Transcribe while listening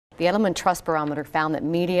The Edelman Trust Barometer found that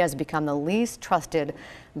media has become the least trusted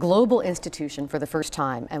global institution for the first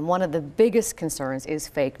time, and one of the biggest concerns is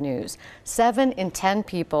fake news. 7 in 10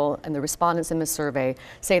 people and the respondents in the survey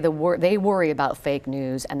say they worry about fake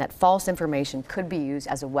news and that false information could be used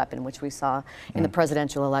as a weapon, which we saw in the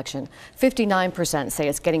presidential election. 59% say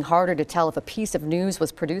it's getting harder to tell if a piece of news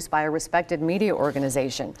was produced by a respected media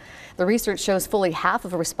organization. The research shows fully half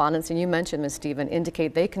of respondents, and you mentioned, Ms. Stephen,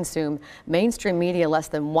 indicate they consume mainstream media less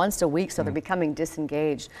than once a week, so they're becoming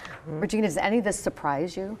disengaged. Regina, does any of this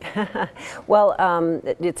surprise you? Well,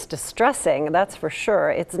 it's distressing, that's for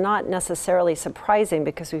sure. It's not necessarily surprising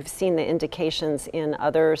because we've seen the indications in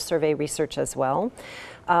other survey research as well.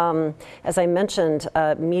 As I mentioned,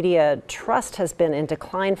 media trust has been in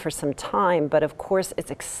decline for some time, but of course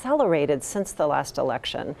it's accelerated since the last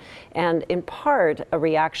election, and in part a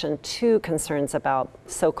reaction to concerns about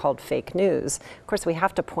so-called fake news. Of course, we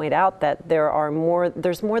have to point out that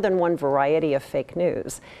there's more than one variety of fake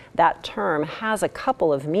news. That term has a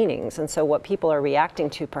couple of meanings, and so what people are reacting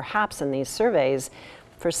to perhaps in these surveys,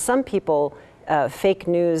 for some people, fake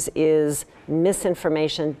news is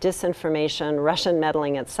misinformation, disinformation, Russian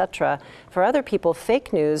meddling, etc. For other people,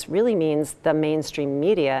 fake news really means the mainstream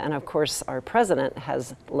media, and of course our president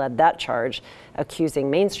has led that charge, accusing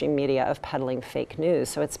mainstream media of peddling fake news.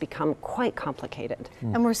 So it's become quite complicated.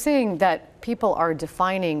 And we're seeing that people are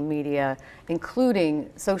defining media, including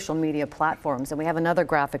social media platforms. And we have another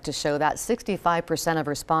graphic to show that 65% of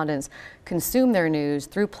respondents consume their news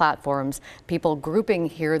through platforms, people grouping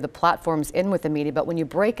here the platforms in with the media. But when you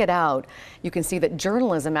break it out, you can see that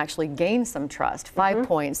journalism actually gained some trust, 5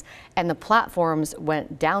 points, and the platforms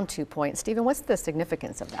went down 2 points. Stephen, what's the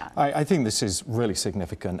significance of that? I think this is really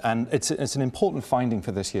significant, and it's an important finding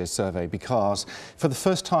for this year's survey, because for the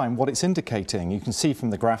first time what it's indicating, you can see from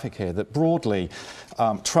the graphic here, that broadly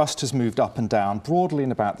trust has moved up and down, broadly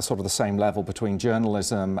in about the same level between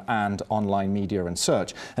journalism and online media and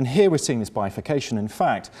search. And here we're seeing this bifurcation. In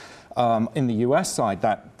fact, in the US side,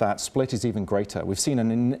 that split is even greater. We've seen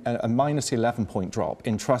a minus 11-point drop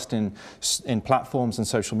in trust in platforms and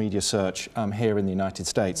social media search here in the United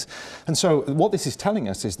States. And so what this is telling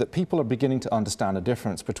us is that people are beginning to understand a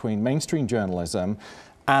difference between mainstream journalism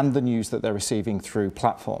and the news that they're receiving through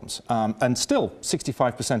platforms. And still,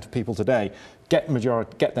 65% of people today get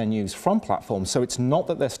their news from platforms, so it's not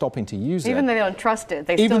that they're stopping to use it. Even though they don't trust it,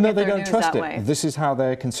 they still get their news that way. This is how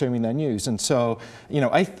they're consuming their news. And so, you know,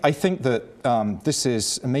 I think that this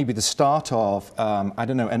is maybe the start of, I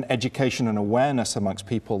don't know, an education and awareness amongst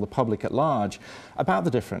people, the public at large, about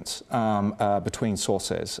the difference between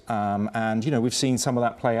sources. And, you know, we've seen some of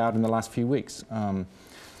that play out in the last few weeks.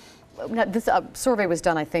 Now, this survey was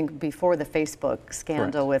done, I think, before the Facebook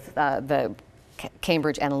scandal with the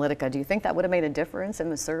Cambridge Analytica. Do you think that would have made a difference in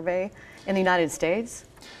the survey in the United States?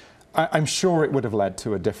 I'm sure it would have led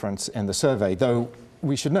to a difference in the survey, though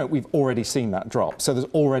we should note we've already seen that drop. So there's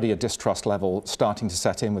already a distrust level starting to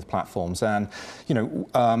set in with platforms, and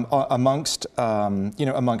amongst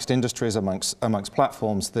industries, amongst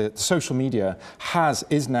platforms, the social media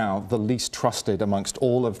is now the least trusted amongst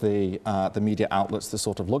all of the media outlets that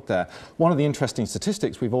sort of look there. One of the interesting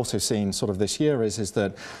statistics we've also seen sort of this year is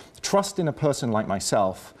that trust in a person like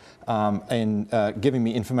myself in giving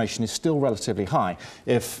me information is still relatively high.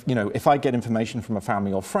 If I get information from a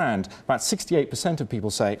family or friend, about 68% of people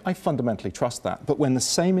say, I fundamentally trust that. But when the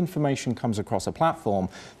same information comes across a platform,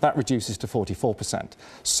 that reduces to 44%.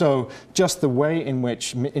 So just the way in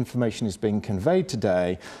which information is being conveyed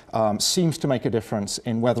today seems to make a difference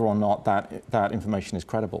in whether or not that information is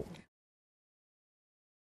credible.